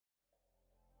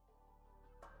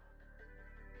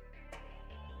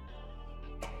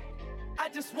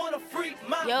just wanna free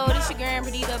my Yo, this your girl Amber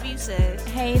DW Says.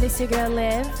 Hey, this your girl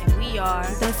Liv. And we are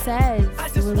The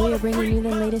Says, where we are bringing you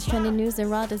the latest trending news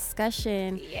and raw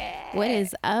discussion. Yeah. What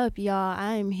is up, y'all?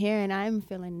 I'm here and I'm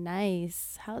feeling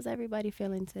nice. How's everybody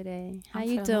feeling today? How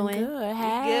you doing? Good.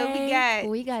 Hey. Good.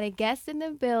 We got a guest in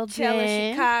the building. Chella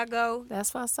Chicago.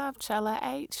 That's what's up, Chella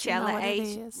H. Chella you know H. What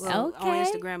it is. Well, Okay. on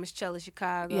Instagram it's Chella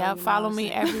Chicago. Yeah, you know follow what I'm me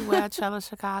saying? everywhere, Chella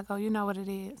Chicago. You know what it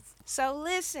is. So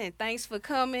listen, thanks for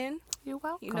coming. You're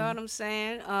welcome. You know what I'm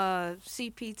saying?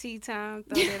 CPT time.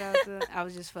 Throw that out there. I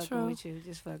was just fucking True. with you.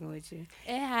 Just fucking with you.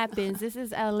 It happens. This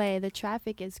is LA. The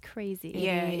traffic is crazy.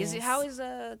 Yeah. Is. How is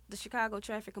the Chicago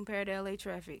traffic compared to LA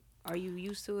traffic? Are you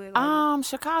used to it? Like,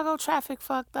 Chicago traffic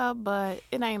fucked up, but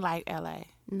it ain't like LA.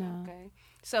 No. okay.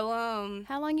 So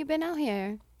How long you been out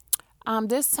here?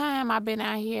 This time I've been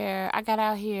out here. I got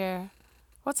out here.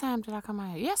 What time did I come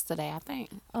out here? Yesterday, I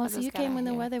think. Oh, I so just you got came out when the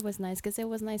here. weather was nice, because it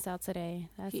was nice out today.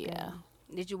 That's Yeah.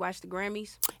 did you watch the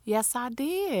Grammys? Yes, I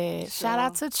did. So- Shout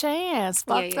out to Chance.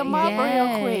 Yeah, Fucked yeah, him yeah. up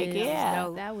real quick. Yes. Yeah.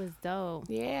 dope. That was dope.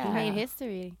 Yeah. You made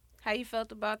history. How you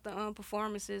felt about the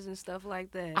performances and stuff like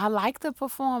that? I like the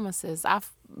performances.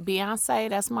 Beyonce,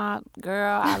 that's my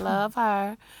girl. I love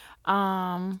her.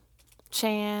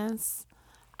 Chance.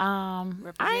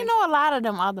 I ain't know a lot of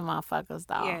them other motherfuckers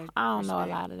though. Yeah, I don't know a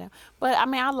respect. lot of them. But I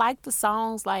mean, I like the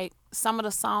songs. Like some of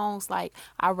the songs, like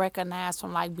I recognize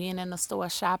from like being in the store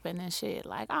shopping and shit.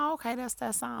 Like, oh, okay, that's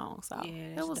that song. So Yeah,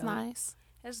 it that's was dope. nice.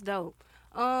 That's dope.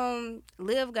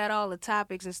 Liv got all the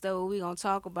topics and stuff we gonna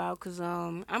talk about, cause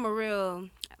I'm a real,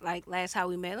 like, last how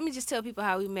we met. Let me just tell people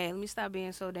how we met. Let me stop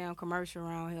being so damn commercial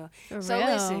around here. For So real.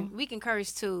 listen, we can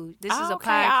curse too. This is a Okay,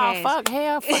 podcast. Oh, fuck,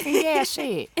 hell, fucking yeah,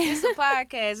 shit. It's a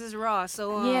podcast. It's raw.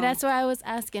 So Yeah, that's why I was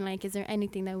asking, like, is there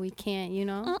anything that we can't, you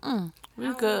know? We I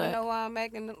don't good. even know why I'm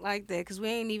acting like that, cause we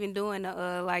ain't even doing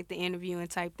like the interviewing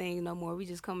type thing no more. We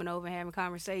just coming over and having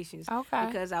conversations. Okay.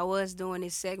 Because I was doing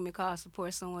this segment called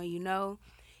 "Support Someone You Know,"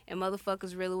 and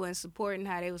motherfuckers really wasn't supporting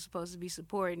how they was supposed to be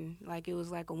supporting. Like it was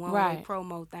like a one-way Right.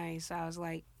 promo thing. So I was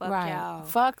like, "Fuck Right. y'all."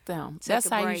 Fuck them. Take That's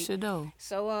a how break. you should do.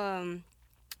 So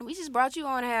we just brought you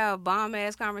on to have a bomb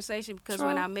ass conversation because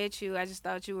when True. I met you, I just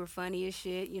thought you were funny as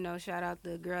shit. You know, shout out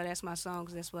the girl That's My Song,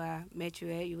 'cause that's where I met you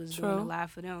at. You was doing a True.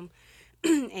 live for them.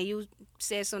 And you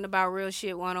said something about real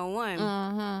shit 101,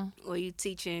 Mm-hmm. or you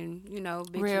teaching, you know,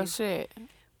 bitches, Real shit.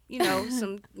 you know,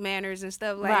 some manners and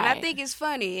stuff like. And I Right. think it's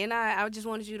funny, and I just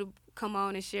wanted you to come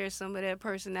on and share some of that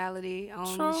personality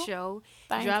on the True. show,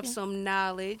 Thank drop you. some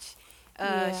knowledge,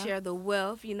 Yeah. share the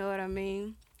wealth. You know what I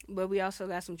mean? But we also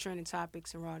got some trending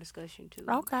topics and raw discussion too.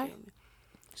 you Okay. feel me?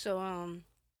 So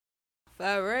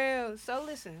for real. So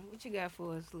listen, what you got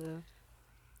for us, Lil?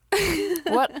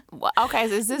 What? Okay,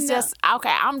 is this No. just okay?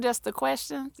 I'm just the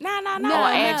question. No. No,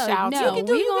 ask y'all no, too. no. You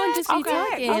do We you gonna guys. just be Okay,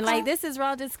 talking. okay. Like, this is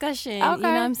raw discussion. You know Okay. what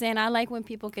I'm saying? I like when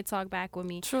people could talk back with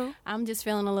me. True. I'm just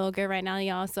feeling a little good right now,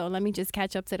 y'all. So let me just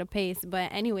catch up to the pace.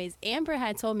 But anyways, Amber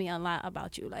had told me a lot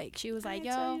about you. Like, she was like, I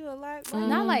tell yo, you a lot.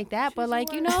 not like that, but She's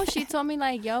like, you a know, she told me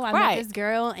like, yo, I met Right. this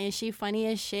girl and she funny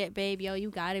as shit, babe. Yo, you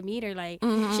gotta meet her. Like,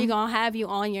 Mhm. she gonna have you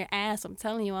on your ass. I'm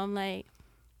telling you. I'm like,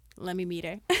 let me meet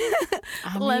her.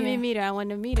 I'm Let me here. meet her. I want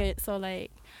to meet her. So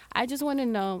like, I just want to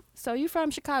know. So you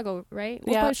from Chicago, right?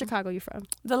 What Yeah. part of Chicago you from?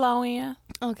 The low end,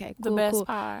 Okay, the cool, best cool.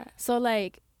 part. So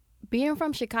like, being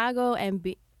from Chicago and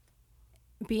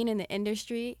being in the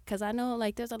industry, because I know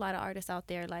like there's a lot of artists out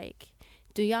there. Like,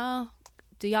 do y'all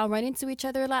run into each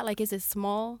other a lot? Like, is it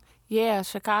small? Yeah,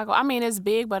 Chicago. I mean, it's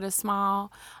big, but it's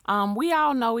small. We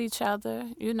all know each other.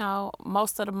 You know,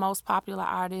 most of the most popular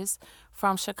artists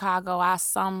from Chicago, I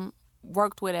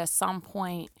worked with at some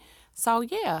point. So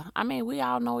yeah, I mean, we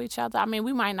all know each other. I mean,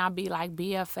 we might not be like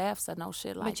BFFs or no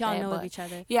shit like But y'all that. know of each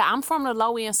other. Yeah, I'm from the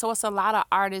low end, so it's a lot of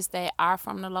artists that are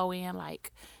from the low end,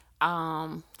 like a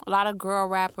lot of girl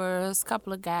rappers,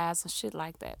 couple of guys and shit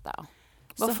like that though.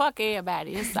 But So- fuck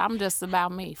everybody. I'm just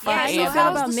about me. Fuck Yeah, How so you feel everybody.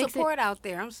 about how's the mixing- support out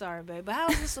there? I'm sorry, babe, but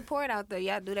how's the support out there?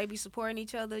 Y'all, do they be supporting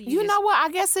each other? You just- know what? I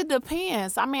guess it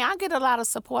depends. I mean, I get a lot of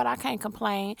support. I can't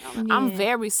complain. I'm Yeah.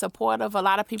 very supportive. A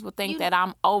lot of people think You- that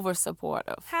I'm over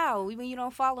supportive. How? When you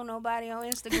don't follow nobody on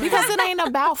Instagram? Because it ain't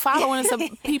about following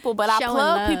some people, but I Showing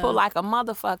plug love. people like a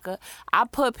motherfucker. I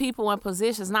put people in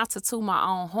positions, not to toot my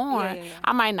own horn. Yeah.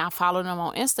 I might not follow them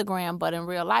on Instagram, but in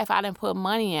real life, I done put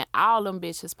money in all them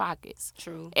bitches' pockets.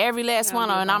 True. Every last Gotta one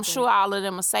be of them. And about I'm sure all of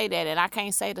them will say that, and I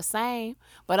can't say the same,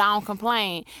 but I don't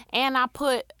complain. And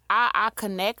I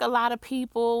connect a lot of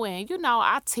people, and you know,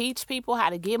 I teach people how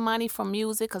to get money from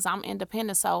music because I'm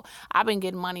independent. So I've been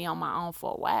getting money on my own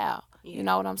for a while. Yeah. You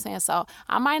know what I'm saying? So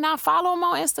I might not follow them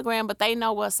on Instagram, but they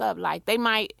know what's up. Like they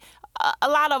might, a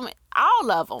lot of them,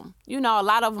 all of them. You know, a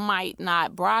lot of them might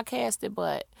not broadcast it,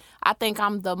 but I think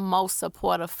I'm the most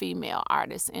supportive female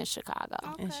artist in Chicago.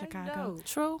 Okay, In Chicago. dope.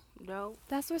 True. Dope.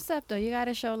 That's what's up, though. You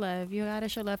gotta show love. You gotta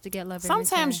show love to get love.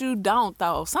 Sometimes you don't,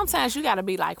 though. Sometimes you got to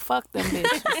be like, fuck them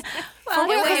bitches. Well,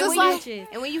 real, 'cause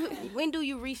it's when do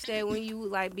you reach that? When you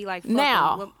like be like fuck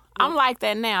now. them? I'm like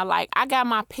that now. Like, I got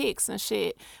my picks and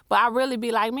shit, but I really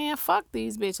be like, man, fuck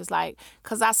these bitches. Like,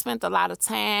 because I spent a lot of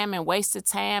time and wasted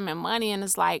time and money, and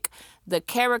it's like the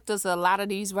characters of a lot of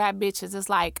these rap bitches, it's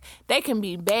like they can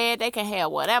be bad, they can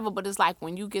have whatever, but it's like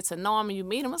when you get to know them and you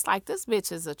meet them, it's like this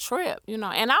bitch is a trip, you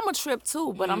know? And I'm a trip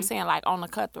too, but I'm saying like on the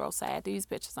cutthroat side, these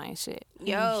bitches ain't shit.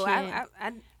 Yo, I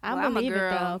I'm a believe it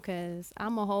girl. though, cause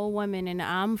I'm a whole woman and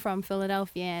I'm from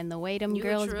Philadelphia, and the way them You a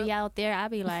girls trip. be out there, I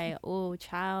be like, oh,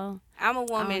 child. I'm a don't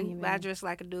woman, even- but I dress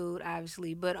like a dude,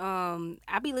 obviously. But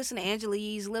I be listening to Angela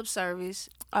Yee's lip service,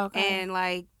 Okay. and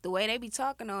like the way they be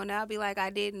talking on it, I be like, I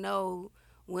didn't know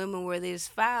women were this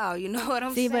foul. You know what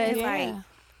I'm See, but saying? it's- Like Yeah.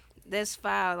 that's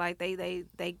foul. Like they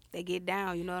get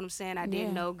down. You know what I'm saying? I didn't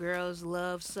Yeah. know girls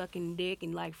love sucking dick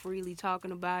and like freely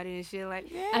talking about it and shit. Like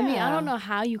I mean, I don't know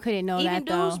how you couldn't know even that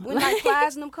though. dudes when like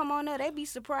Plies and them come on there, they be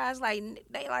surprised. Like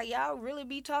they like y'all really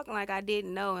be talking like I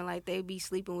didn't know, and like they be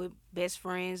sleeping with best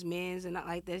friends, men's, and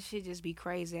like that shit just be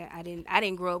crazy. I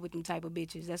didn't grow up with them type of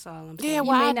bitches. That's all I'm saying. Yeah, You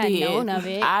well, may I not did. known of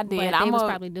it. I did. But they was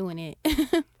probably doing it.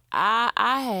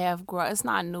 I have grown. It's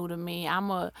not new to me.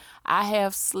 I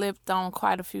have slipped on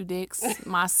quite a few dicks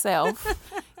myself,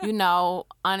 you know,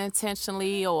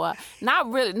 unintentionally or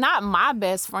not my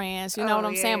best friends, you know what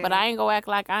I'm saying? But yeah. I ain't gonna act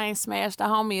like I ain't smashed a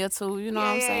homie or two, you know what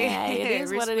I'm Yeah, saying? yeah, Hey, yeah. it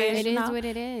is what it is, It you is know? what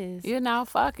it is. You know,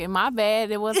 fuck it. My bad.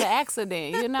 It was an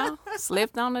accident, you know?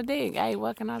 Slipped on the dick. Hey,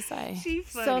 what can I say? She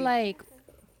funny. So like,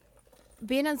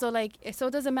 being so like, so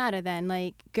it doesn't matter then.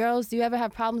 Like, girls, do you ever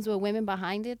have problems with women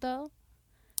behind it though?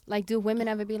 Like, do women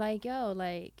ever be like, yo,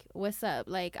 like, what's up?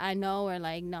 Like, I know, or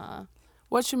like, nah.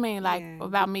 What you mean, like, Yeah.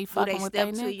 about me Do fucking they with step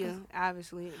they to niggas? you?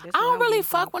 Obviously, that's I what don't I'm really getting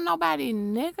fuck from. with nobody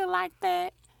nigga like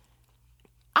that.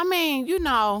 I mean, you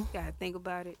know, Gotta think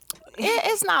about it.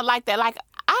 it's not like that. Like,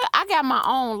 I got my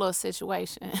own little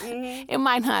situation. Mm-hmm. It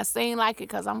might not seem like it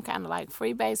because I'm kind of like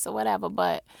free base or whatever,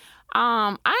 but I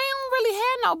ain't really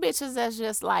had no bitches that's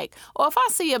just like, or if I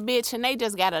see a bitch and they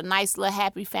just got a nice little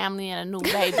happy family and a new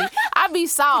baby, I be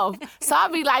soft. So I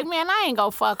be like, man, I ain't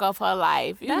gonna fuck up her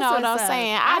life. You That's know what I'm what's up.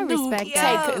 saying? I I do respect take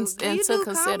that. Yo, do you into do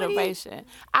consideration.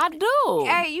 I do.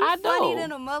 Hey, you I funny do.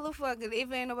 than a motherfucker.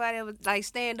 If ain't nobody ever like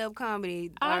stand up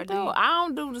comedy. I or do. I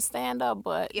don't do the stand up,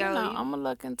 but Yo, you know, you- I'm gonna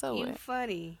look into You it.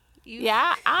 funny. You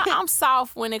Yeah, I'm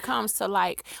soft when it comes to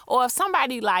like, or if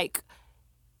somebody like,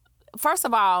 first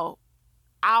of all,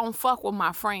 I don't fuck with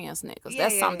my friends niggas. Yeah,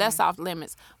 That's yeah, something yeah. that's off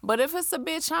limits. But if it's a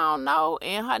bitch I don't know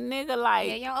and her nigga like,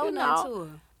 Yeah, y'all owe you nothing know, to her.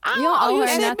 I You don't don't owe owe you her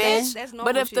shit, nothing. bitch. That's normal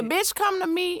But if the shit. bitch come to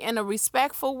me in a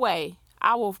respectful way,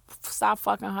 I will stop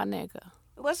fucking her nigga.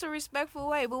 What's a respectful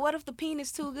way? But what if the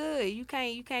penis too good? You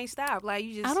can't stop. Like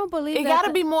you just I don't believe It that.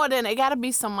 gotta be more than, it gotta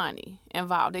be some money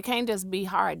involved. It can't just be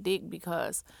hard dick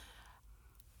because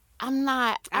I'm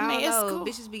not, I mean, don't it's know. cool.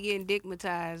 Bitches be getting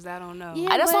dickmatized. I don't know. Yeah.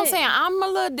 That's what I'm but- saying. I'm a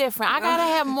little different. I gotta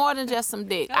have more than just some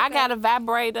dick. I got a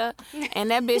vibrator, and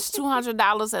that bitch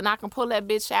 $200, and I can pull that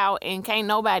bitch out, and can't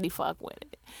nobody fuck with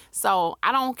it. So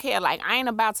I don't care. Like, I ain't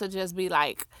about to just be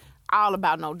like all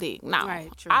about no dick. No,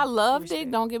 Right, true. I love dick.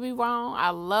 Respect. Don't get me wrong.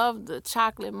 I love the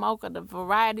chocolate mocha, the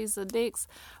varieties of dicks.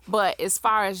 But as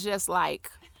far as just like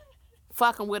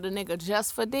fucking with a nigga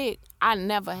just for dick, I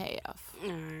never have.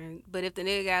 Alright. But if the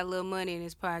nigga got a little money in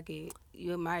his pocket,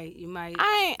 you might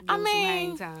I give him some hang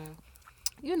mean, time.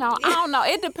 you know, I don't know.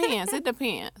 It depends. It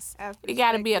depends. I It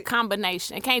got to be a respect it.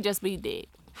 combination. It can't just be dick.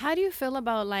 How do you feel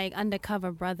about like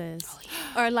undercover brothers,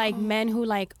 or like men who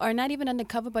like, or not even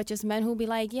undercover, but just men who be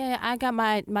like, yeah, I got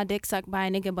my dick sucked by a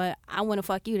nigga, but I want to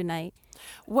fuck you tonight.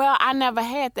 Well, I never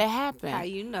had that happen. How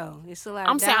you know? It's a lot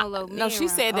I'm of saying, download no, men she around.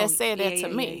 said that Oh, said that yeah, to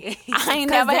yeah, me. yeah, yeah. I ain't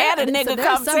never had a nigga so come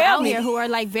there's some tell out me. here who are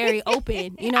like very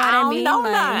open. You know what I I don't mean? know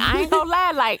Like, none. I ain't gonna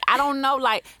lie. Like, I don't know.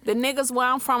 Like, the niggas where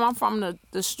I'm from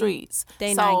the streets.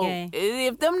 They so not gay.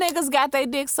 if them niggas got their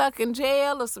dick sucked in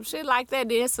jail or some shit like that,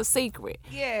 then it's a secret.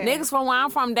 Yeah. Niggas from where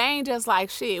I'm from, they ain't just like,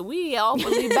 shit, we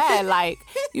openly bad. Like,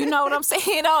 you know what I'm saying?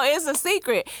 You know, it's a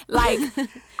secret. Like,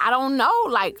 I don't know.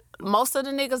 Like, most of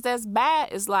the niggas that's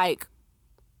bad is like,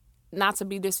 not to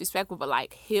be disrespectful, but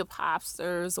like hip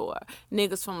hopsters or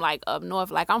niggas from like up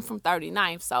north. Like, I'm from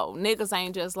 39th, so niggas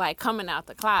ain't just like coming out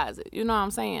the closet. You know what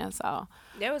I'm saying? So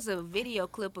There was a video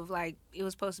clip of like it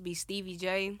was supposed to be Stevie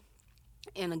J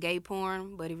in a gay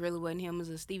porn, but it really wasn't him. It was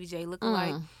a Stevie J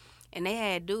lookalike. and they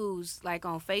had dudes like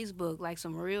on Facebook, like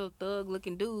some real thug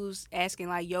looking dudes asking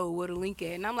like, "Yo, where the link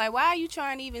at?" And I'm like, "Why are you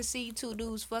trying to even see two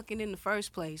dudes fucking in the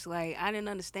first place?" Like, I didn't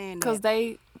understand that. Because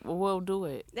they will do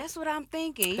it. That's what I'm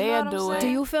thinking. You They'll know what do I'm it. Do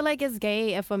saying? you feel like it's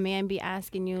gay if a man be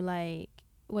asking you like,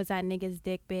 was that nigga's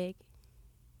dick big?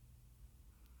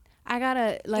 I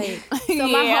gotta like, so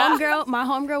Yeah. my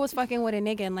homegirl was fucking with a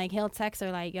nigga, and like he'll text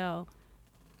her like, yo,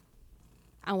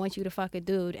 I want you to fuck a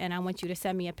dude, and I want you to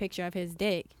send me a picture of his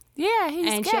dick. Yeah,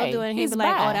 he's And gay. she'll do it, and he'll He's be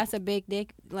like, bi. oh, that's a big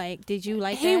dick. Like, did you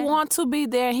like He that? want to be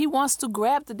there. He wants to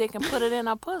grab the dick and put it in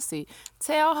her pussy.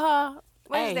 Tell her.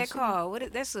 What is hey, that called? What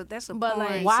is, that's a But, porn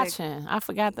like, Watching. I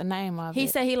forgot the name of He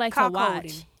it. said he likes to Cock watch.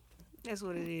 holding. That's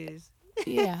what it is.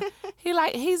 Yeah.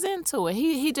 He's into it.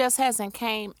 He just hasn't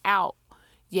came out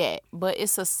yet. But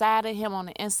it's a side of him on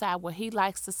the inside where he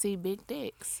likes to see big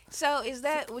dicks. So is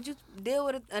that, would you deal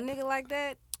with a nigga like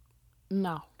that?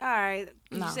 No. All right.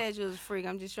 No. You said you was a freak.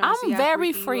 I'm just trying to see I'm how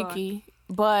very freaky you are. freaky,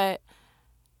 but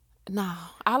no.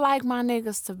 I like my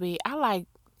niggas to be, I like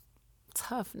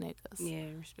tough niggas. Yeah,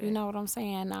 respect. You know what I'm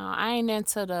saying? No, I ain't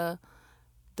into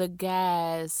the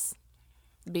guys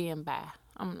being bi.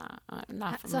 I'm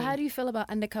not for So me. how do you feel about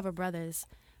undercover brothers?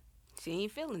 She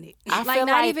ain't feeling it. I Like feel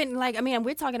not like even like, I mean,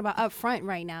 we're talking about up front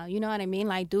right now. You know what I mean?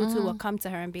 Like dudes who will come to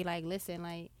her and be like, listen,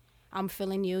 like, I'm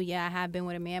feeling you. Yeah, I have been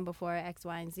with a man before, X,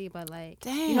 Y, and Z. But like,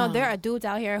 you know, there are dudes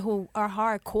out here who are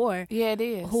hardcore. Yeah, it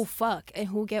is. Who fuck and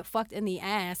who get fucked in the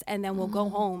ass and then will go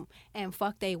home and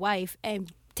fuck their wife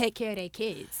and take care of their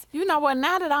kids. You know what?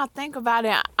 Now that I think about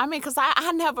it, I mean, because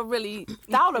I never really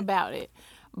thought about it,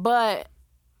 but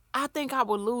I think I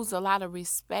would lose a lot of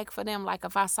respect for them. Like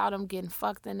if I saw them getting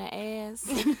fucked in the ass,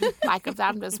 like if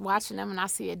I'm just watching them and I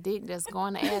see a dick that's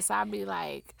going in the ass, I'd be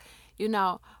like, you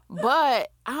know. But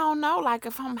I don't know. Like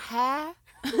if I'm high,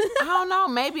 I don't know.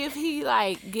 Maybe if he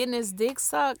like getting his dick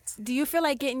sucked. Do you feel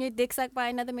like getting your dick sucked by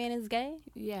another man is gay?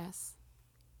 Yes.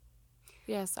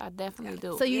 Yes, I definitely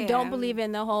do. So you Yeah, don't I believe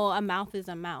in the whole a mouth is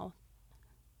a mouth?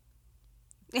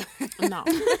 No.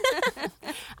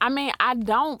 I mean, I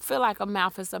don't feel like a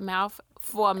mouth is a mouth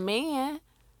for a man.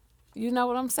 You know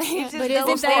what I'm saying? It's just But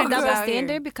double isn't that a standards double out here.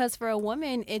 standard? Because for a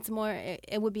woman, it's more,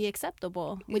 it would be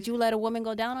acceptable. Would you let a woman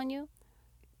go down on you?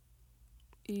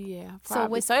 Yeah, So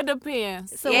probably. with- So it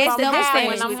depends. So Yeah, what's it's the double difference?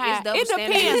 standards. When I'm It's high. double It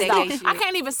standards depends, with though. that gay I shit.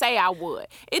 can't even say I would.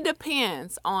 It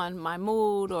depends on my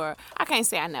mood, or I can't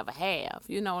say I never have.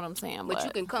 You know what I'm saying? But you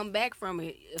can come back from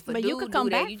it. If a But dude you could come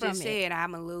do that, back you from just it. said,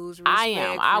 I'm going to lose respect. I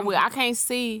am. I from will. it. I can't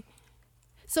see.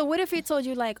 So what if he told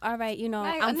you like, all right, you know,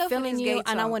 Like, I'm enough of feeling this you gay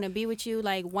and I talk. want to be with you.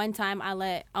 Like one time I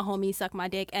let a homie suck my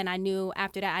dick and I knew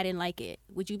after that I didn't like it.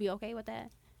 Would you be okay with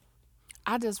that?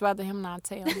 I just rather him not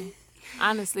tell me,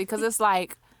 honestly, because it's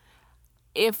like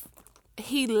if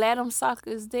he let him suck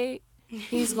his dick,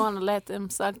 he's gonna let them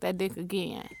suck that dick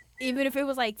again. Even if it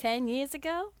was like 10 years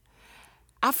ago?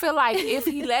 I feel like if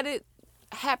he let it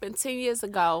happen 10 years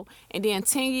ago and then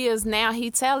 10 years now he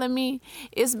telling me,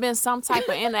 it's been some type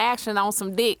of interaction on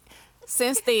some dick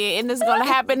since then, and it's gonna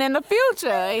happen in the future,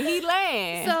 and he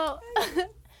laying. So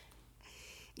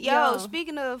Yo, Yo.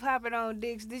 speaking of hopping on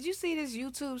dicks, did you see this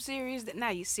YouTube series?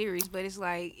 Not your series, but it's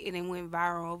like, it went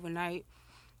viral overnight.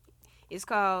 It's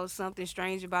called Something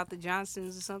Strange About the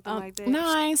Johnsons or something like that. No,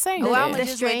 I ain't saying Well, that. I'm The gonna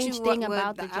just let strange you thing well,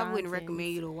 about the I wouldn't Johnsons.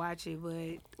 recommend you to watch it, but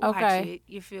watch Okay. it.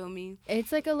 You feel me?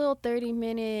 it's like a little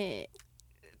 30-minute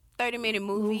 30-minute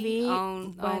movie Movie,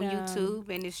 on but, YouTube,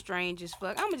 and it's strange as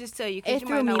fuck. I'm gonna just tell you because It you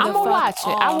threw might me know the I'm what gonna fuck fuck.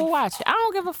 watch it. I off. will watch it. I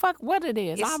don't give a fuck what it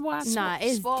is. It's- I watch it. Nah,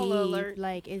 it's Spoiler deep. alert.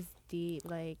 Like it's deep.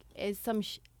 Like it's some.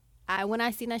 When I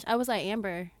seen that, I was like,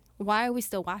 Amber, why are we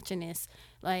still watching this?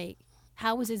 Like,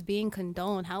 how is this being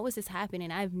condoned? How is this happening?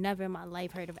 I've never in my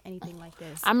life heard of anything like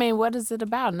this. I mean, what is it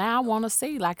about? Now I want to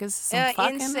see. Like, is some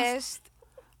fucking Incest,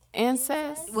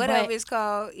 incest? whatever But- it's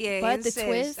called. Yeah, but the incest.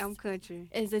 twist- I'm country.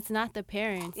 It's not the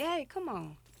parents. Yeah, come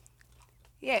on.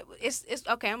 Yeah, it's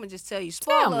okay. I'm gonna just tell you.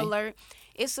 Tell Spoiler me. alert.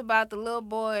 It's about the little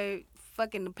boy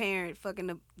fucking the parent, fucking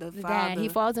the The father. dad. He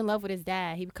falls in love with his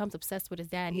dad. He becomes obsessed with his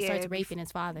dad. And he Yeah, starts raping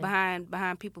his father.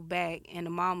 behind people back, and the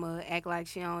mama act like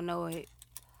she don't know it.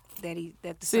 That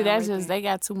the See, son that's raping. just, they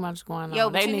got too much going on. Yo,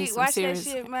 but They you need need some watch that serious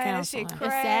shit, man. That shit counseling.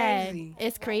 It's sad. Crazy.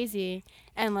 It's crazy.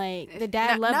 And like the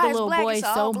dad Nah, loved nah, the it's little black. boy It's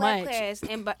a so all black much. Cast,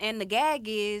 and the gag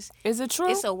is Is it true?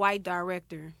 it's a white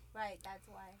director. Right, that's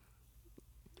why.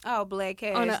 All black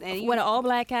cast. On and a, you, with an all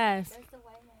black cast. That's the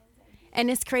white man's idea. And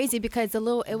it's crazy because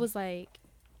it was like,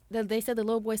 they said the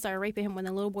little boy started raping him when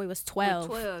the little boy was 12.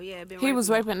 12, yeah. Been He was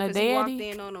raping the 'cause he walked daddy?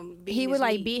 in on him, He beating would his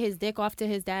like meat. beat his dick off to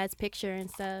his dad's picture and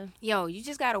stuff. Yo, you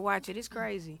just gotta watch it. It's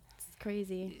crazy. It's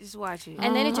crazy. Just watch it.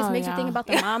 And then it just Oh, makes you think yeah. about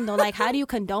the mom though. Like, how do you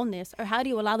condone this, or how do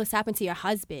you allow this to happen to your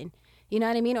husband? You know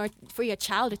what I mean? Or for your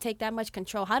child to take that much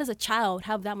control. How does a child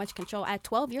have that much control? At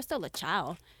 12, you're still a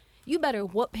child. You better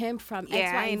whoop him from Yeah,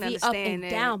 X, I Y, ain't and Z, up and understand that.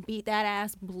 down, beat that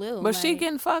ass blue. But she like,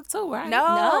 getting fucked too, right? No,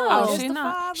 No. just She the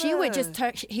not. father. she would just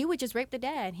he would just rape the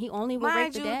dad. He only would rape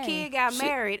Mind the you, dad. kid got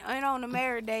married, and on the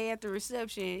married day at the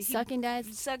reception, he Sucking dad.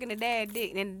 sucking the dad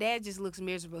dick, and the dad just looks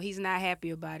miserable. He's not happy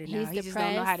about it now. He's He depressed. just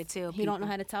don't know how to tell people. He don't know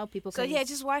how to tell people. So 'cause yeah,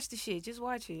 just watch the shit. Just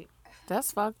watch it.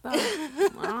 That's fucked up.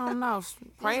 I don't know.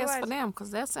 Prayers watch for it. them,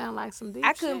 because that sound like some deep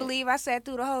I couldn't shit. believe I sat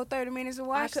through the whole 30 minutes and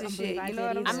watched the couldn't shit. believe I You know did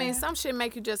what I'm either. I saying? mean, some shit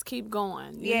make you just keep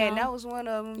going. You Yeah, know? that was one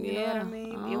of them. You know what I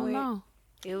mean? I It don't went. know.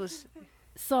 It was.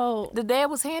 So The dad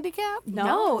was handicapped?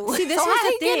 no. See, this So was how the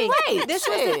he getting thing. raped? This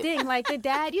was the Shit. thing. Like the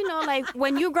dad, you know, like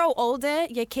when you grow older,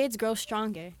 your kids grow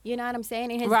stronger. You know what I'm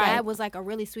saying? And his Right. dad was like a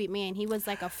really sweet man. He was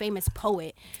like a famous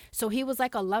poet, so he was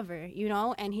like a lover, you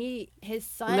know. And his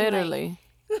son, like, Literally.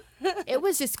 it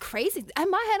was just crazy. In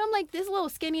my head, I'm like, this little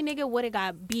skinny nigga would have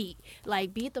got beat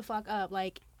the fuck up.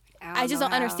 Like, I just know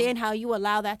don't how. understand how you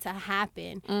allow that to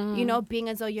happen. Mm-hmm. You know, being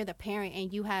as though you're the parent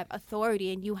and you have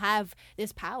authority and you have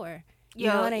this power. You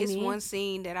Yo, know what I it's mean? one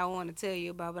scene that I want to tell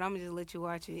you about, but I'm gonna just let you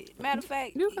watch it. Matter of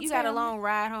fact, You can you got a tell me. long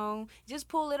ride home. Just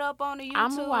pull it up on the YouTube. I'm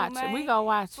going to watch man. it. We going to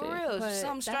watch For it. real, But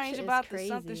something that strange shit is about crazy.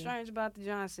 something strange about the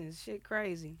Johnsons. Shit,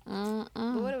 crazy. Mm-mm.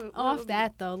 But what Off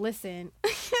that though, listen.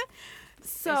 that shit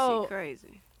So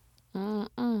crazy.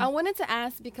 Mm-mm. I wanted to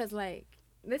ask because like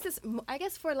this is I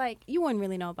guess for like you wouldn't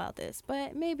really know about this,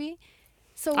 but maybe.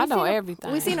 So I know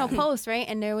everything. We seen a post, right?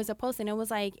 And there was a post and it was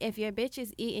like, if your bitch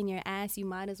is eating your ass, you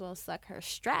might as well suck her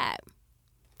strap.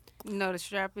 You know what the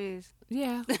strap is?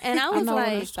 Yeah. And I I was know what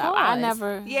like, it's about. I pause.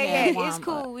 never Yeah, had yeah, it's one,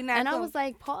 cool. but- We not. And I gonna- was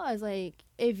like, pause. Like,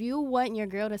 if you want your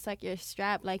girl to suck your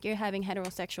strap, like you're having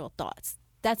heterosexual thoughts.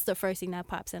 That's the first thing that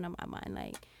pops into my mind.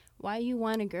 Like, why you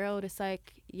want a girl to suck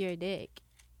your dick,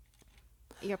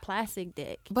 your plastic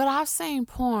dick? But I've seen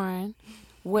porn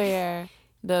where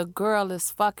the girl is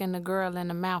fucking the girl in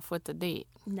the mouth with the dick.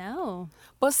 No.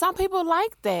 But some people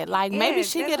like that. Like, maybe Yeah,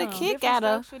 she that's get a different kick out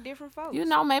of, strokes for different folks. you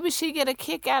know, maybe she get a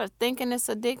kick out of thinking it's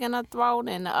a dick in her throat,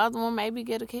 and the other one maybe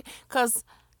get a kick. Because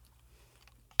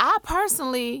I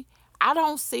personally, I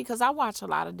don't see, because I watch a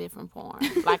lot of different porn.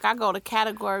 Like, I go to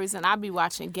categories and I be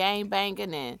watching gang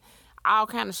banging and all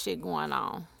kind of shit going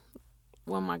on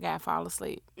when my guy fall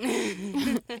asleep.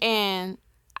 And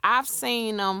I've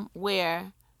seen them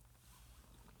where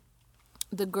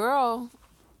the girl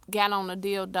got on the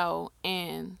dildo,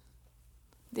 and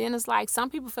then it's like some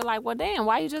people feel like, well, damn,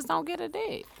 why you just don't get a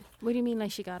dick? What do you mean,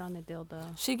 like she got on the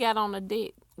dildo? She got on the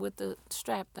dick with the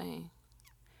strap thing.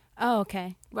 Oh,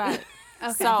 okay. Right.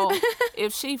 Okay. So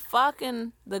if she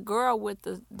fucking the girl with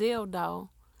the dildo,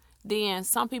 then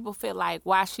some people feel like,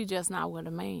 why she just not with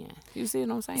a man? You see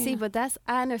what I'm saying? See, but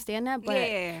I understand that, but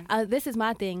Yeah. this is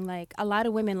my thing. Like, a lot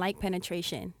of women like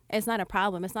penetration. It's not a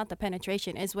problem. It's not the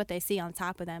penetration. It's what they see on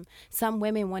top of them. Some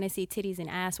women want to see titties and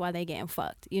ass while they getting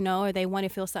fucked, you know, or they want to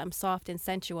feel something soft and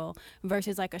sensual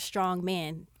versus like a strong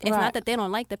man. It's Right. not that they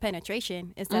don't like the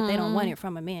penetration. It's that they don't want it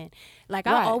from a man. Like,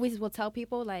 Right. I always will tell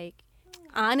people, like,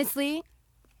 honestly,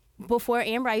 before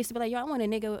Amber, I used to be like, yo, I want a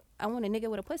nigga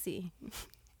with a pussy.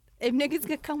 If niggas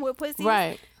could come with pussy,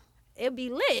 right. it'd be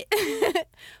lit.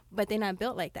 But they're not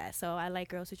built like that. So I like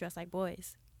girls who dress like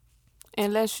boys.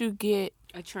 Unless you get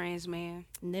A trans man.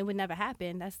 And it would never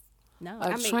happen. That's no.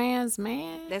 a mean- trans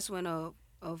man, That's when a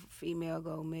female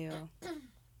go male.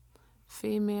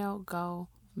 female go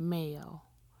male.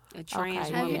 A trans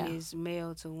Okay, woman yeah. is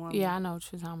male to woman. Yeah, I know what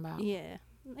you're talking about. Yeah.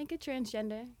 Like a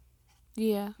transgender.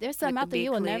 Yeah, There's some With the out there big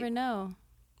you will clit. never know.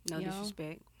 No You know?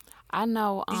 disrespect. I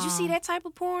know. Did you see that type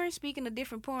of porn? Speaking of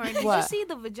different porn, did you What? see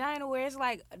the vagina where it's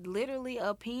like literally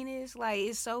a penis? Like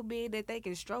it's so big that they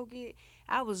can stroke it.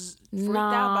 I was freaked No,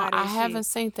 out by that I shit. haven't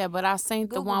seen that, but I seen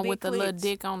the Google one big with the little clits.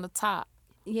 dick on the top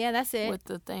Yeah, that's it. with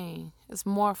the thing. It's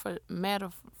more for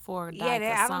metaphor. Yeah,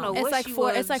 that- I don't know It's what like she four.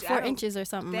 was. It's like I 4 don't- inches or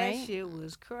something, That right? shit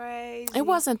was crazy. It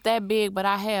wasn't that big, but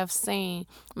I have seen.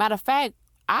 Matter of fact,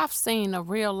 I've seen a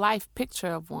real life picture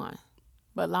of one.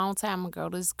 But a long time ago,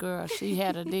 this girl, she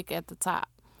had a dick at the top.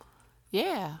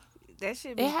 Yeah, That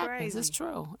shit be it happens. crazy. It's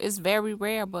true. It's very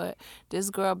rare, but this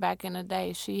girl back in the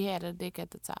day, she had a dick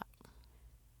at the top.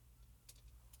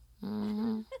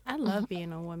 I love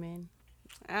being a woman.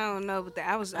 I don't know, but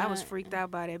I was freaked out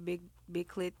by that big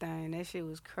clit thing. That shit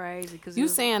was crazy. Cause You it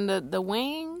was, saying the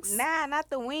wings? Nah, not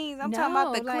the wings. I'm talking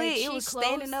about the No, like, clit. she It was close.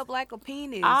 standing up like a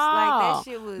penis. Oh. Like that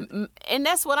shit was. And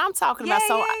that's what I'm talking Yeah, about.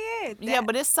 So yeah. yeah, That-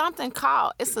 but it's something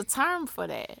called. It's a term for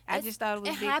that. I just thought it was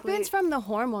It big happens clit. from the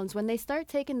hormones. When they start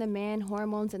taking the man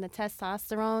hormones and the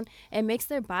testosterone, it makes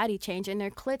their body change and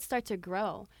their clit start to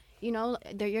grow. you know,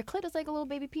 your clit is like a little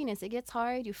baby penis. It gets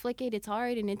hard. You flick it. It's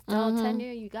hard and it's all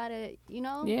tender. You gotta, you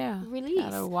know, release.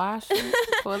 Gotta wash it,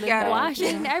 pull it Gotta back. Wash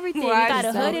it and everything. You Wash got a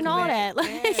it. hood and all that.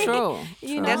 Like, True. You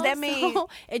True. know, Does that mean so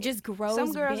it just grows?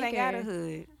 some girls ain't got a bigger.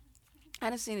 hood? I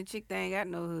done seen a chick that ain't got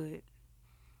no hood.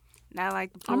 Not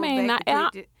like the I pull mean, back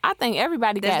I think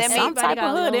everybody Does got that mean some everybody type got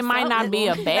of a hood. It little might not be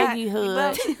a something? baggy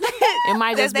hood. It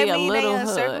might Does just that be a mean little they hood.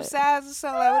 uncircumcised or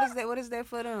something? Like, what is that? What is that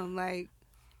for them? Like,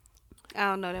 I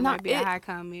don't know. That No, might be a high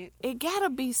comment. It gotta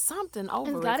be something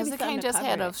over it gotta because be it can't something to just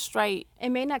have cover a it. straight. It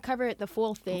may not cover it the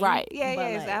full thing. Right. Yeah,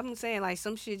 but, yeah. like, I'm saying like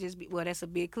some shit just be. Well, that's a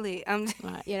big clit.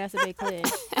 Right. yeah, that's a big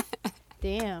clit.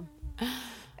 Damn.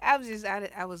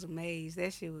 I was amazed.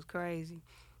 That shit was crazy.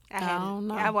 don't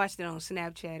know. I watched it on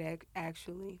Snapchat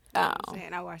actually. You know what I'm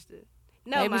saying? I watched it.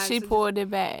 No, Maybe mine, she so pulled it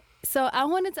back. So I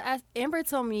wanted to ask. Amber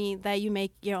told me that you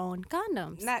make your own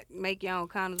condoms. just not make your own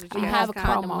condoms, but You you have got a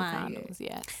condom condom Promo line. condoms,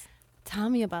 yes. Tell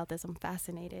me about this. I'm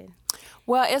fascinated.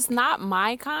 Well, it's not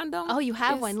my condom. Oh, you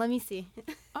have It's- one. Let me see.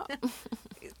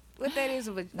 What that is?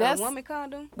 A That's- woman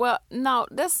condom? Well, no,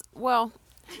 Let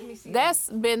me see. that's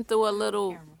been through a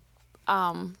little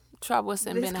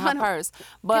troublesome This been in her kind of- purse.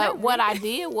 But what I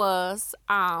did was,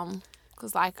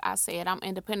 because like I said, I'm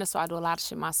independent, so I do a lot of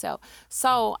shit myself.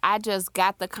 So I just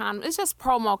got the condom. It's just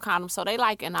promo condoms. So they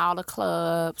like in all the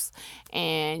clubs.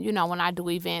 And, you know, when I do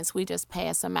events, we just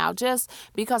pass them out. Just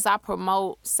because I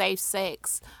promote safe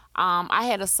sex. I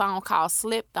had a song called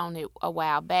Slipped on it a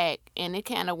while back, and it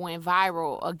kind of went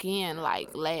viral again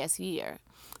like last year.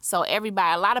 So a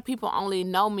lot of people only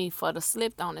know me for the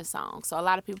Slipped on it song. So a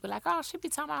lot of people be like, oh, she be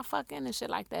talking about fucking and shit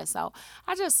like that. So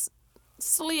I just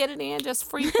slid it in, just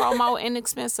free promo,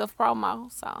 inexpensive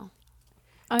promo. So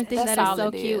I think That's that all is so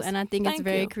it cute, is. and I think it's Thank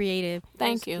very you. creative.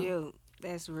 thank That's you. Cute.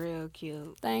 That's real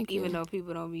cute. Thank you. Even though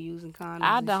people don't be using condoms.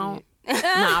 I and don't. shit.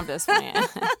 No, I'm just playing.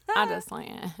 I'm just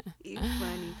playing. You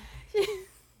funny.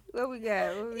 What we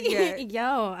got? What we got?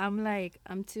 Yo,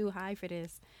 I'm too high for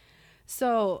this.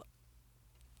 So,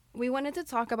 we wanted to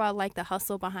talk about like the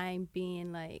hustle behind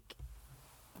being like,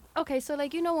 okay, so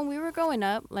like, you know, when we were growing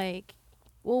up, like,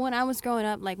 well, when I was growing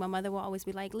up, like my mother will always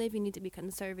be like, Liv, you need to be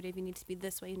conservative. You need to be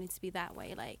this way. You need to be that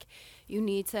way. Like, you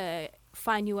need to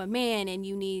find you a man and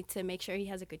you need to make sure he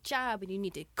has a good job and you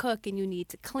need to cook and you need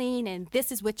to clean. And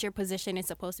this is what your position is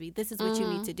supposed to be. This is what you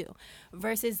need to do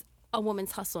versus a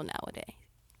woman's hustle nowadays.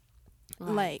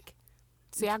 Right. Like,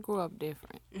 See, I grew up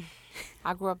different.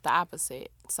 I grew up the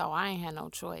opposite. So I ain't had no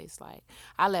choice. Like,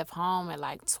 I left home at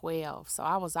like 12. So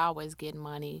I was always getting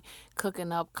money,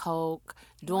 cooking up coke,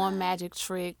 doing magic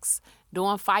tricks,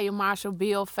 doing fire marshal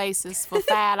bill faces for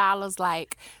 $5.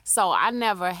 Like, so I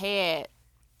never had,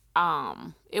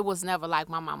 it was never like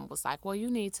my mama was like, well, you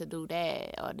need to do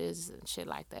that or this and shit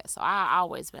like that. So I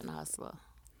always been a hustler.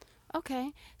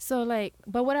 okay. So like,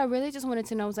 but what I really just wanted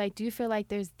to know is like, do you feel like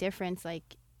there's difference,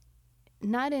 like,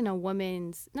 not in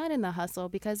the hustle,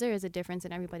 because there is a difference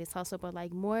in everybody's hustle, but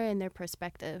like more in their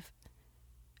perspective,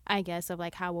 I guess, of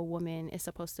like how a woman is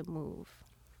supposed to move?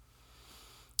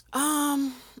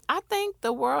 I think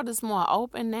the world is more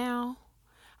open now.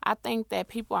 I think that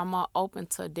people are more open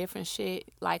to different shit.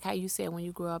 Like how you said when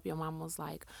you grew up, your mom was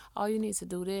like, oh, you need to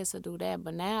do this or do that.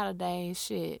 But nowadays,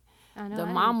 shit, I know the I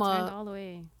done mama turned all the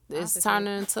way it's opposite.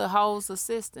 turning into hoes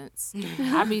assistants.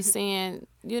 I be seeing,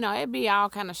 you know, it be all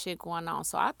kind of shit going on.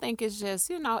 So I think it's just,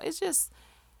 you know, it's just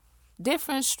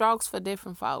different strokes for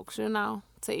different folks, you know.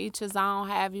 To each his own.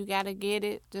 Have you got to get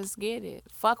it, just get it.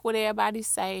 Fuck what everybody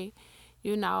say,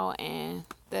 you know, and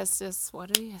that's just what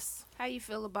it is. How you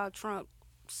feel about Trump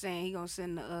saying he gonna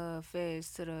send the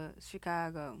feds to the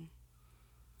Chicago?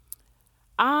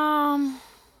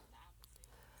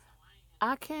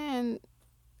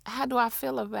 How do I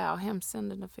feel about him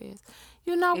sending the feds?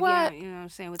 You know If what? y'all- you know what I'm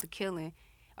saying, with the killing.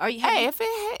 Are you? Hey, if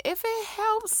it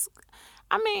helps,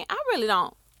 I mean, I really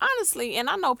don't. Honestly, and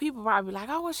I know people probably like,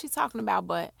 oh, what's she talking about?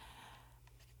 But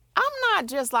I'm not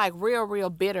just like real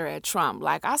bitter at Trump.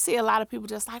 Like I see a lot of people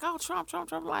just like, oh, Trump.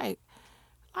 Like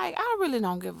I really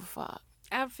don't give a fuck.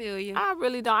 I feel you. I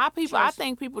really don't. I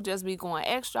think people just be going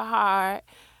extra hard.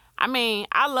 I mean,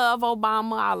 I love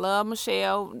Obama. I love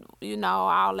Michelle. You know,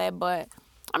 all that. But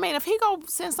I mean, if he go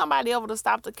send somebody over to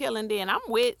stop the killing, then I'm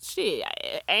with shit.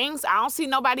 I don't see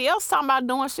nobody else talking about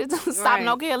doing shit to stop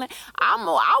no Right. killing. I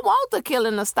want the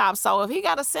killing to stop. So if he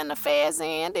got to send the feds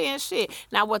in, then shit.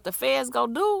 Now, what the feds go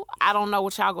do, I don't know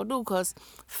what y'all go do, because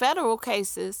federal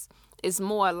cases is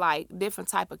more like different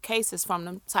type of cases from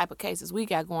the type of cases we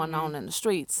got going on in the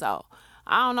streets. So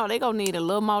I don't know. They gonna need a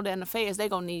little more than the feds. They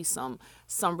gonna need some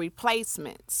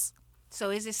replacements. So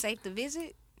is it safe to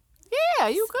visit? Yeah,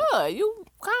 you good. You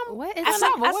come. What is I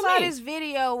saw, whenever I with saw me. this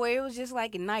video where it was just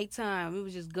like at nighttime. It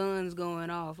was just guns going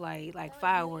off, like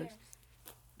fireworks.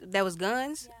 That was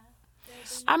guns.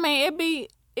 I mean, it be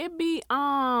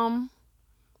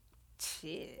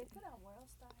Shit.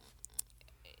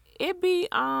 it be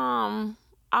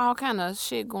all kind of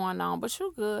shit going on, but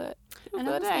you good. You And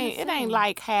I good. was gonna It say- ain't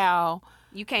like how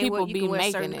You can't people wear, you be can wear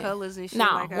making certain it. colors and shit. No,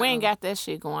 like we ain't got that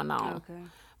shit going on. Okay.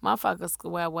 Motherfuckers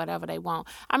can wear whatever they want.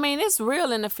 I mean, it's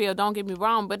real in the field, don't get me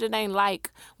wrong, but it ain't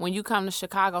like when you come to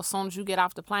Chicago, as soon as you get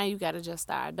off the plane, you got to just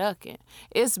start ducking.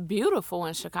 It's beautiful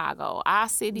in Chicago. Our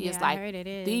city is Yeah, I like heard it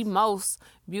is. the most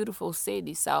beautiful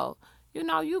city. So, you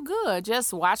know, you good.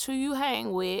 Just watch who you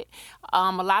hang with.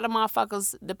 A lot of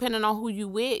motherfuckers, depending on who you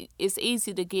with, it's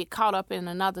easy to get caught up in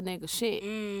another nigga shit.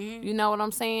 Mm-hmm. You know what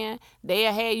I'm saying?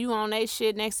 They'll have you on their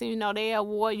shit. Next thing you know, they'll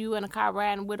war you in a car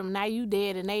riding with them. Now you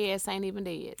dead and they ass ain't even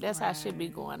dead. That's how shit be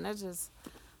going. That's just...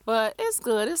 But it's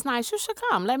good. It's nice. You should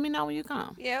come. Let me know when you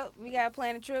come. Yep, we got to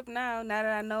plan a trip now. Now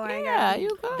that I know I ain't Yeah, got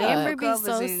you good. Amber be covers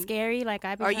so and- scary. Like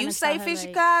I be. Are trying you to tell safe her, in like,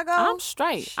 Chicago? I'm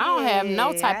straight. I don't have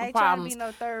no Shit, type I of ain't trying to problems. be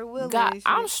no third wheeler. God, and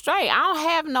shit. I'm straight. I don't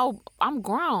have no... I'm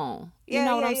grown. You Yeah,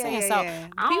 know what yeah, I'm yeah, saying? yeah, So yeah.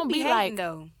 I People don't be hating, like...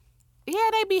 though. Yeah,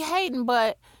 they be hating,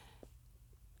 but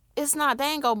it's not, they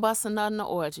ain't gonna bust another in the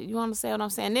orgy. You understand what I'm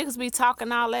saying? Niggas be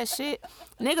talking all that shit.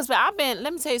 Niggas be,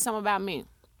 let me tell you something about me.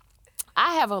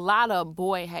 I have a lot of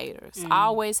boy haters. I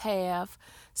always have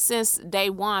since day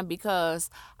one because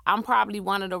I'm probably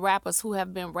one of the rappers who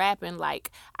have been rapping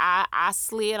like I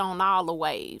slid on all the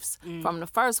waves. From the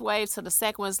first wave to the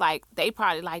second one, it's like they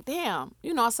probably like, damn,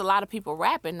 you know, it's a lot of people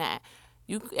rapping that.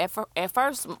 You at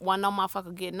first wasn't no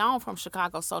motherfucker getting on from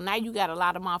Chicago, so now you got a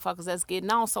lot of motherfuckers that's getting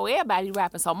on, so everybody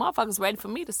rapping, so motherfuckers ready for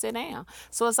me to sit down.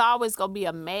 So it's always gonna be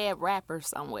a mad rapper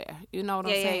somewhere. You know what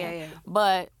I'm saying? Yeah.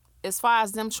 But as far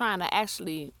as them trying to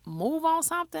actually move on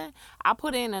something, I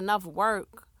put in enough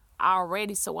work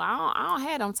already, so I don't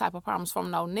have them type of problems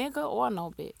from no nigga or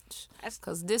no bitch.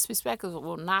 Because disrespect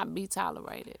will not be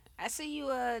tolerated. I see you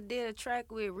did a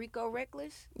track with Rico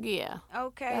Reckless. Yeah.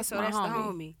 Okay, That's so my that's homie. the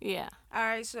homie. Yeah. All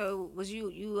right, so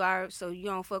you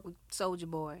don't fuck with Soulja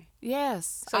Boy.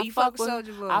 Yes. So I you fuck with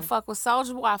Soulja Boy. I fuck with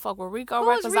Soulja Boy. I fuck with Rico Who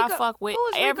was Records. I Rico- fuck with who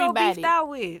was Rico everybody. beefed out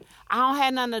with? I don't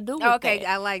have nothing to do with Okay, that.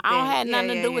 I like I don't that. have Yeah, nothing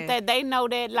yeah, to do with yeah. that. They know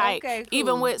that, like, Okay,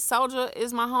 even cool. with Soulja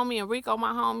is my homie and Rico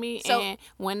my homie, So- and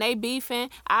when they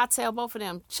beefing, I tell both of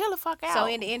them, chill the fuck out. So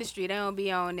in the industry, they don't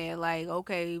be on there like,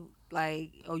 okay,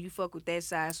 like, oh, you fuck with that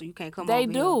side, so you can't come they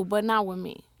over do, but not with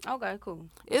me. here. Okay, cool.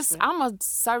 It's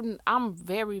I'm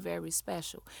very, very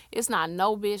special. It's not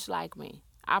no bitch like me.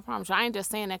 I promise you. I ain't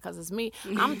just saying that because it's me.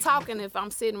 I'm talking if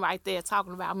I'm sitting right there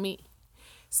talking about me.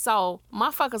 So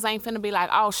motherfuckers ain't finna be like,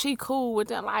 oh, she cool with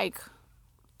that. Like,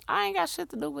 I ain't got shit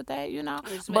to do with that, you know.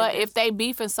 Respect But that. if they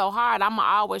beefing so hard, I'ma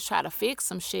always try to fix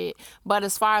some shit. But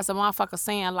as far as a motherfucker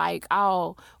saying like,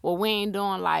 oh, well, we ain't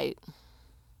doing like,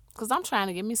 cause I'm trying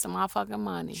to get me some motherfucking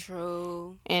money.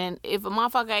 True. And if a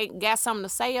motherfucker ain't got something to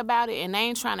say about it and they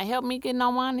ain't trying to help me get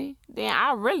no money, then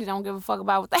I really don't give a fuck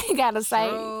about what they gotta say.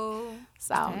 True.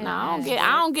 So no, I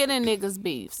don't get in niggas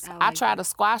beefs. I I like try that. to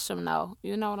squash them though.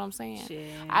 You know what I'm saying?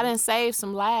 Shit. I done save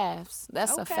some lives.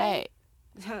 That's a Okay. fact.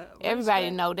 Everybody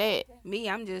Respect. know that. Me,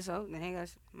 I'm just,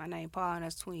 my name Paul, and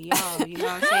that's twin y'all. You know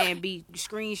what I'm saying? Be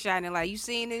screenshotting like, you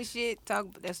seen this shit?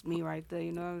 That's me right there.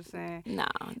 You know what I'm saying? No,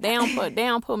 they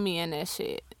don't put me in that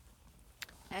shit.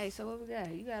 Hey, so what we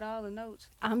got? You got all the notes.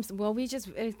 Well, we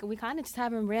kind of just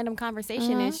having random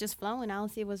conversation. And it's just flowing. I don't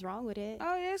see what's wrong with it.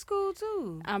 Oh, yeah, it's cool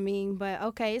too. I mean, but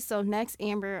okay. So next,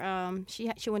 Amber,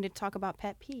 she wanted to talk about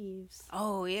pet peeves.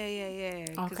 Oh, yeah.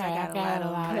 Because Okay, I got a lot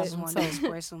of them. I just them, want to too.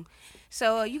 express them.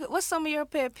 So, what's some of your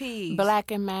pet peeves?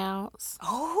 Black and mouths.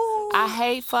 Oh. I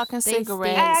hate fucking They stink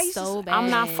cigarettes. so bad. I'm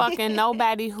not fucking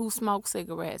nobody who smokes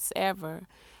cigarettes ever.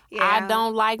 Yeah. I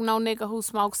don't like no nigga who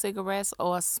smokes cigarettes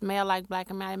or smell like black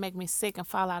and mouth. It make me sick and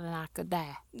fall out and I could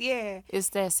die. Yeah. It's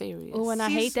that serious. Oh, and I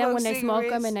She hate that when smokes they smoke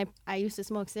them. cigarettes. And I used to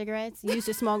smoke cigarettes. You used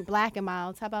to smoke black and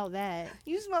milds. How about that?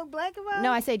 You smoke black and mild?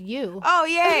 No, I said you. Oh,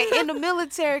 yeah, in the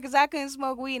military, because I couldn't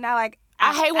smoke weed. And I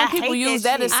hate when people use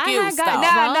that shit. excuse, got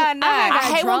though. drunk. Nah. I I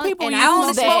hate when drunk people and use I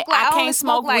only smoked that. smoked like- I only can't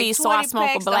smoke smoked weed, so I 20 smoke a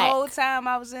packs black. The whole time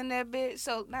I was in that bitch,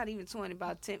 so not even 20,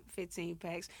 about 10, 15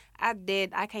 packs.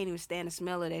 I can't even stand the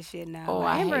smell of that shit now. Oh,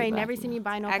 Like, I Amber hate ain't black never seen you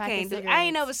buy no I pack of can't do. cigarettes. I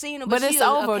ain't never seen them, But it's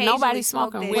over. Nobody's Nobody's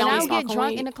smoking. We When only I smoke get drunk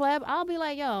weed. in the club, I'll be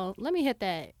like, yo, let me hit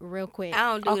that real quick.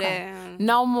 I don't do Okay. that.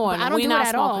 No more. But I don't We do not it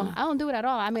at all. smoking. I don't do it at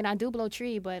all. I mean, I do blow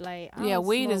tree, but like, I Yeah, don't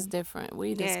weed smoke. is different.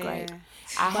 Weed is Yeah, great. yeah.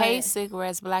 I But- hate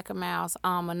cigarettes, Black and Mouse.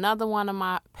 Another one of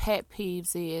my pet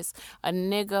peeves is a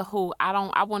nigga who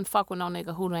I wouldn't fuck with no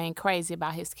nigga who ain't crazy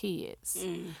about his kids.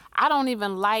 I don't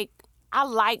even like. I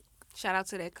like. Shout out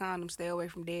to that condom. Stay away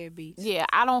from deadbeats. Yeah,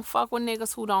 I don't fuck with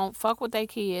niggas who don't fuck with their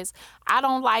kids. I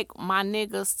don't like my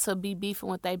niggas to be beefing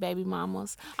with their baby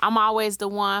mamas. I'm always the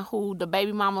one who the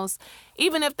baby mamas,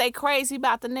 even if they crazy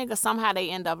about the nigga, somehow they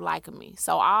end up liking me.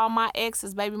 So all my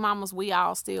exes, baby mamas, we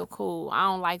all still cool. I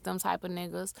don't like them type of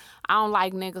niggas. I don't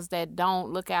like niggas that don't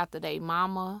look after their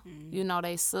mama, you know,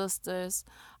 they sisters.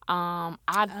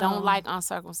 I don't like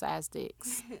uncircumcised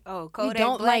dicks. Oh, You Kodak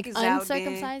don't Black like is out there.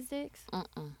 uncircumcised dicks?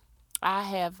 I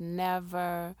have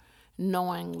never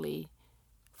knowingly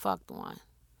fucked one.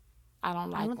 I don't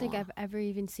like I don't think one. I've ever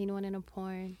even seen one in a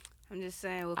porn. I'm just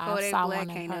saying, well, I Kodak saw Black one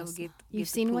in can't never person. get You've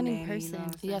the seen one in punani, you know person? what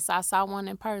I'm saying? Yes, I saw one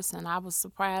in person. I was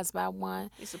surprised by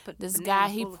one. It's a This banana guy,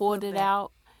 he full of pulled it football.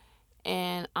 out,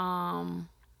 and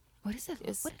What is it?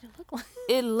 It's- What did it look like?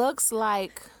 it looks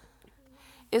like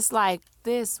it's like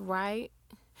this, right?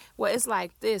 Well, it's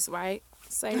like this, right?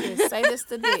 Say this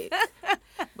to dick.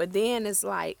 But then it's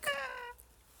like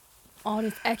All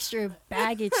this extra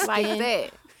baggage skin. like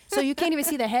that. So you can't even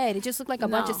see the head. It just looked like a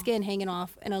bunch of No. skin hanging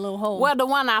off in a little hole. Well, the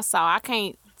one I saw, I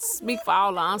can't speak for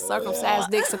all the uncircumcised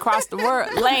dicks across the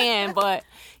land, but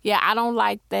yeah, I don't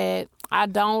like that. I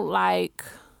don't like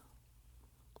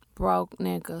broke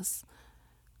niggas.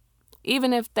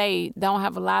 Even if they don't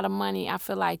have a lot of money, I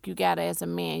feel like you gotta, as a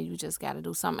man, you just gotta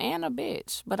do something. And a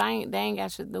bitch, but they ain't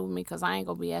got shit to do with me because I ain't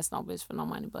gonna be asking no bitch for no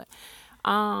money. But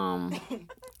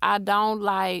I don't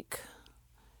like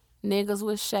niggas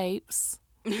with shapes.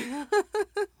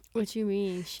 What you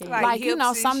mean, shit? Like You know,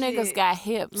 hips and some niggas shit. got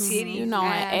hips, Titties, you know,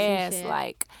 ass and and ass. shit.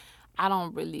 Like,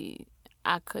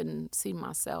 I couldn't see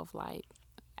myself like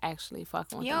actually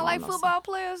fucking with You them don't like on no football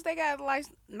players? They got like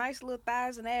nice little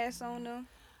thighs and ass on them.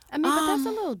 I mean, but that's a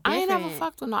little different. I ain't never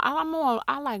fucked with no.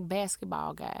 I like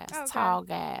basketball guys, Okay. tall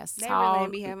guys, They tall. really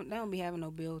ain't be having. They don't be having no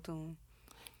build to them.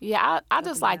 Yeah, I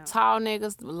just and like down. tall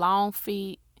niggas, long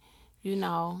feet, you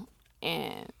know,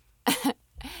 and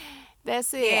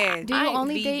that's it. Yeah. Do you I ain't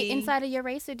only date BD. inside of your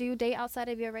race, or do you date outside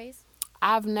of your race?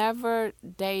 I've never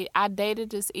I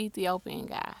dated this Ethiopian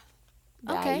guy.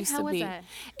 that I Okay, used how to was be. that?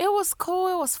 It was cool.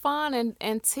 It was fun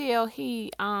until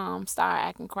he started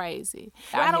acting crazy.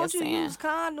 Why Out don't here you saying- use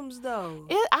condoms though?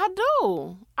 I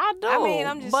do. I mean,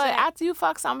 I'm just But saying- after you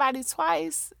fuck somebody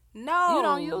twice, No, you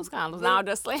don't use condoms. But- No, I'm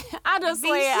just saying. I just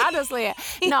BC. saying.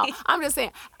 No, I'm just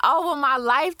saying. Over my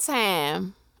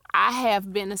lifetime, I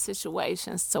have been in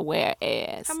situations to wear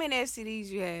ass. How many STDs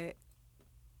you had?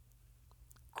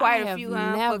 Quite I a have few,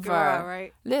 huh? never. Fucking raw,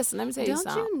 right? Listen, let me tell you Don't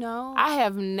something. you know? I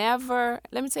have never.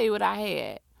 Let me tell you what I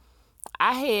had.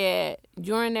 I had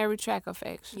urinary tract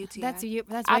infection. UTI. That's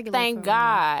That's I regular. thank for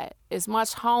God as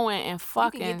much hoeing and You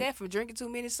fucking. can get that from drinking too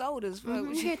many sodas. Fuck women.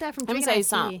 with You you. get that from Let me drinking tell you iced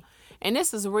tea. something. And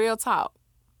this is real talk.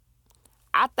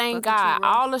 I thank Fucking God too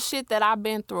rough. all the shit that I've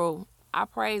been through. I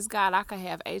praise God. I could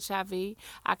have HIV.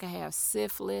 I could have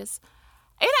syphilis.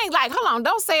 It ain't like, hold on,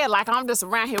 don't say it like I'm just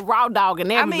around here raw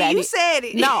dogging I everybody. mean, you said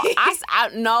it. No,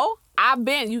 no. I've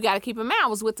been. You got to keep in mind. I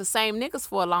was with the same niggas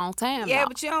for a long time. Yeah, now.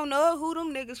 but you don't know who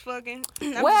them niggas fucking.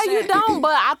 I'm Well, just you saying. don't.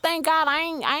 But I thank God I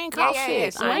ain't caught yeah,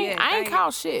 shit. so I ain't, yeah, I ain't thank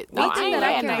caught shit. No, One I thing ain't that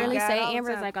I had can none. really God say, all the Amber,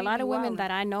 is time. like a People lot of women wildin'.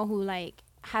 that I know who like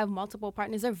have multiple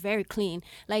partners are very clean.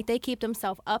 Like they keep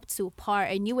themselves up to par,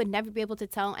 and you would never be able to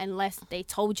tell unless they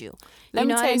told you. Let you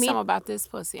me know tell what you I mean? something about this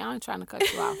pussy. I ain't trying to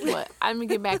cut you off, but let me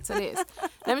get back to this.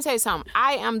 Let me tell you something.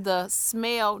 I am the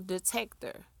smell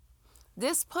detector.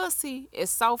 This pussy is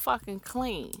so fucking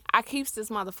clean. I keeps this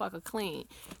motherfucker clean.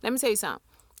 Let me tell you something.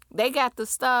 They got the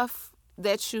stuff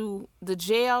the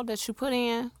gel that you put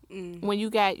in when you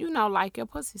got, like your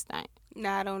pussy stink.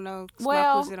 Nah, I don't know. 'Cause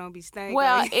Well, my pussy don't be stank.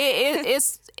 Well, like-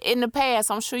 it's in the past.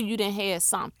 I'm sure you didn't have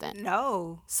something.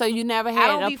 no. So you never don't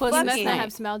had a be pussy You fucking. must not stink.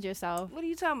 have smelled yourself. What are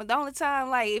you talking about? The only time,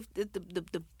 like, if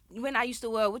the when I used to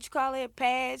wear what you call it,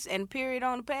 pads and period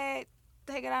on the pad,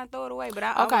 take it out and throw it away. But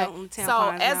I Okay, went on so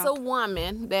tampons as now. a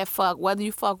woman that fuck, whether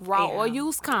you fuck raw or Yeah.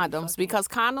 use condoms, because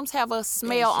condoms have a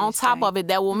smell on shit top stink. of it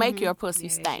that will make your pussy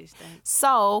Yeah, that stink. shit stink.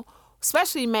 So,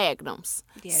 especially magnums.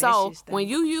 Yeah, that So shit stink. when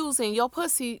you using your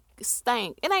pussy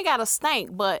stink, it ain't got a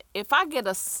stink, but if I get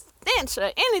a stench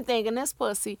or anything in this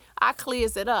pussy, I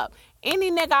clears it up.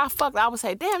 Any nigga I fucked, I would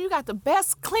say, damn, you got the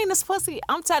best, cleanest pussy.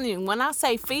 I'm telling you, when I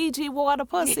say Fiji water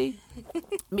pussy,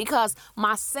 because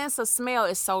my sense of smell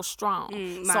is so strong.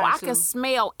 So mine I too. can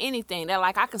smell anything. They're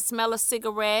like, I can smell a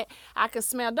cigarette. I can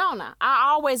smell, don't I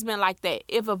always been like that.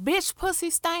 If a bitch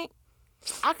pussy stank,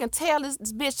 I can tell this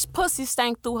bitch pussy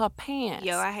stank through her pants.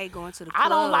 Yo, I hate going to the clubs. I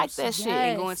don't like that shit.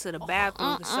 And going to the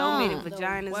bathroom. There's so many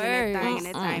vaginas in that thing, and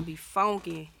that worst. thing be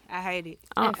funky. I hate it.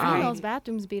 And I hate females' it.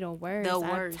 bathrooms be the worst. The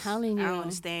worst. I'm telling you. I don't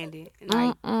understand it.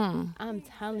 Like, I'm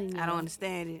telling you. I don't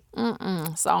understand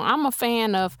it. So I'm a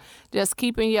fan of just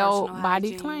keeping your Personal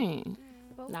body hygiene. clean.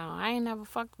 No, I ain't never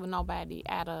fucked with nobody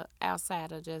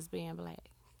outside of just being black.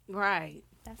 Right.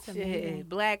 That's Shit. amazing.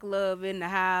 Black love in the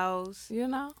house. You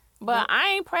know? But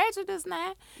I ain't prejudiced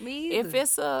now. Me either. If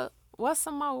it's what's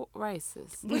some more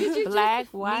racist? What did you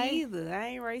Black, Me white, either. I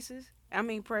ain't racist. I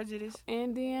mean prejudice.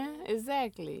 Indian,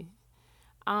 exactly.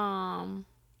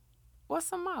 What's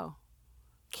some more?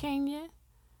 Kenyan.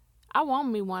 I want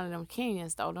me one of them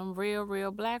Kenyans though, them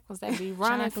real black ones that be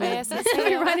running fast as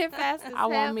hell. Running fast as I hell.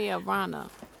 want me a runner.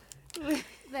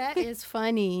 That is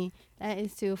funny. That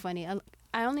is too funny.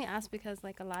 I only ask because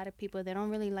like a lot of people, they don't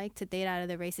really like to date out of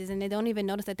their races, and they don't even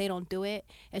notice that they don't do it.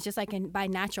 It's just like by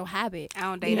natural habit. I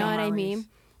don't date You know on what my I race. mean?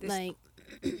 This- Like,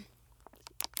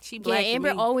 She yeah, black to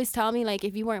Amber me. always tell me like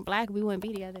if you weren't black, we wouldn't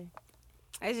be together.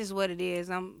 That's just what it is.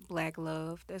 I'm black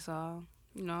love. That's all.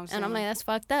 You know what I'm saying? And I'm like, that's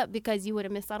fucked up because you would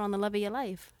have missed out on the love of your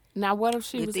life. Now, what if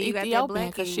she Good was thing you got that Ethiopian? black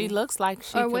Because in she you. looks like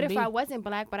she Or could what if be. I wasn't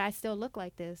black but I still look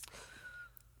like this?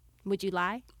 Would you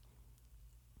lie?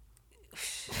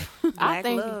 black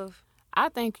think- love. I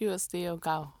think you'll still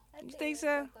go. You think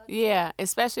so? Yeah,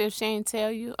 especially if she ain't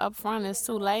tell you up front it's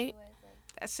too late.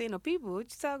 I seen the people. What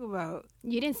you talking about?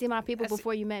 You didn't see my people That's-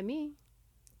 before you met me.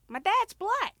 My dad's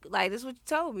black. Like, that's what you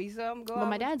told me. So I'm going. But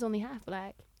my dad's only half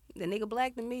black. The nigga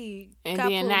black to me. And Cop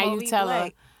then pull now him you over, he tell her,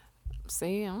 black.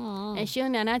 see,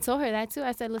 And I told her that too.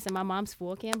 I said, listen, my mom's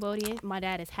full Cambodian. My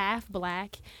dad is half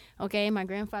black. Okay, my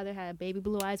grandfather had baby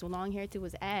blue eyes with long hair to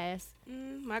his ass.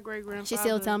 My great grandfather. She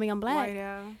still tell me I'm black. White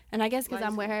hair. And I guess because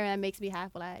I'm Light with her, that makes me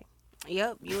half black.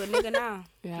 Yep, you a nigga now.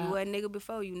 Yeah. You wasn't nigga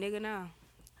before, you nigga now.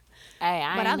 hey,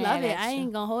 I But ain't I love mad it. at I you.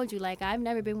 ain't gonna hold you. Like, I've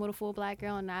never been with a full black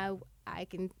girl, and I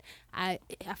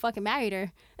fucking married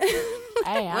her.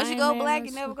 Hey, I Once you ain't go mad black, at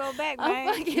you never go back, man. I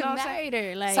fucking You know what I'm saying? married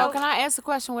her. Like, So can I ask a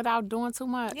question without doing too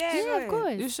much? Yeah, yeah, go of ahead.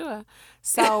 course. You sure?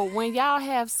 So when y'all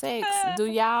have sex, do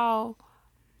y'all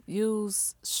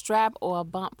use strap or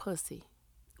bump pussy?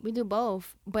 We do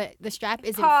both, but the strap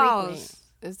isn't Pause. frequent.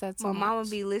 Is that too My much? mama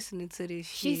be listening to this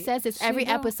She shit. says it's She every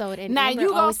do. episode, and Now Amber you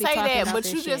gonna always be say talking that, about but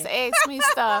this you just shit. asked me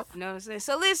stuff. You know what I'm saying?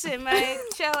 So listen, man.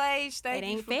 Chella H, thank It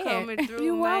you ain't for fair. coming through,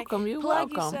 You man. welcome, you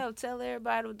Plug welcome. yourself. Tell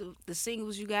everybody the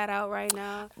singles you got out right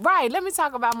now. Right, let me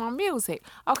talk about my music.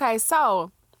 Okay, so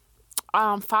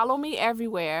follow me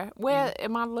everywhere. Where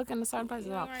am I looking at certain places?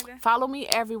 Yeah, right there. Follow me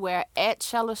everywhere at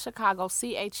Chella Chicago,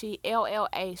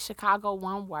 CHELLA Chicago,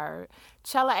 one word.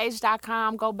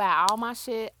 ChellaH.com. Go buy all my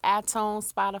shit,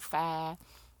 iTunes, Spotify.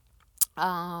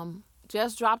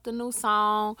 Just dropped a new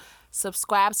song.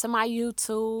 Subscribe to my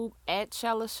YouTube at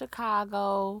Chella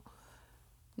Chicago.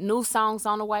 New songs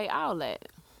on the way, all that.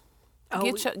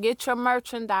 Oh, Get your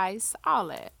merchandise, all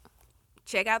that.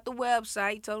 check out the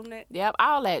website. Told them that. Yep,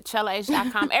 all that.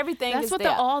 ChellaH.com. Everything That's is what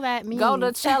there. all that means. Go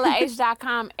to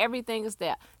ChellaH.com. Everything is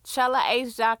there.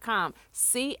 ChellaH.com.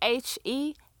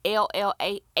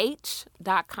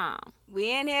 ChellaH.com.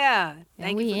 We in here. And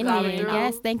Thank we you for in coming here. through.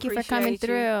 Yes, thank you for coming Appreciate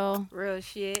you. through. Real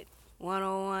shit.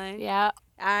 101. Yeah.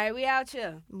 All right, we out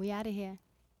here. We out of here.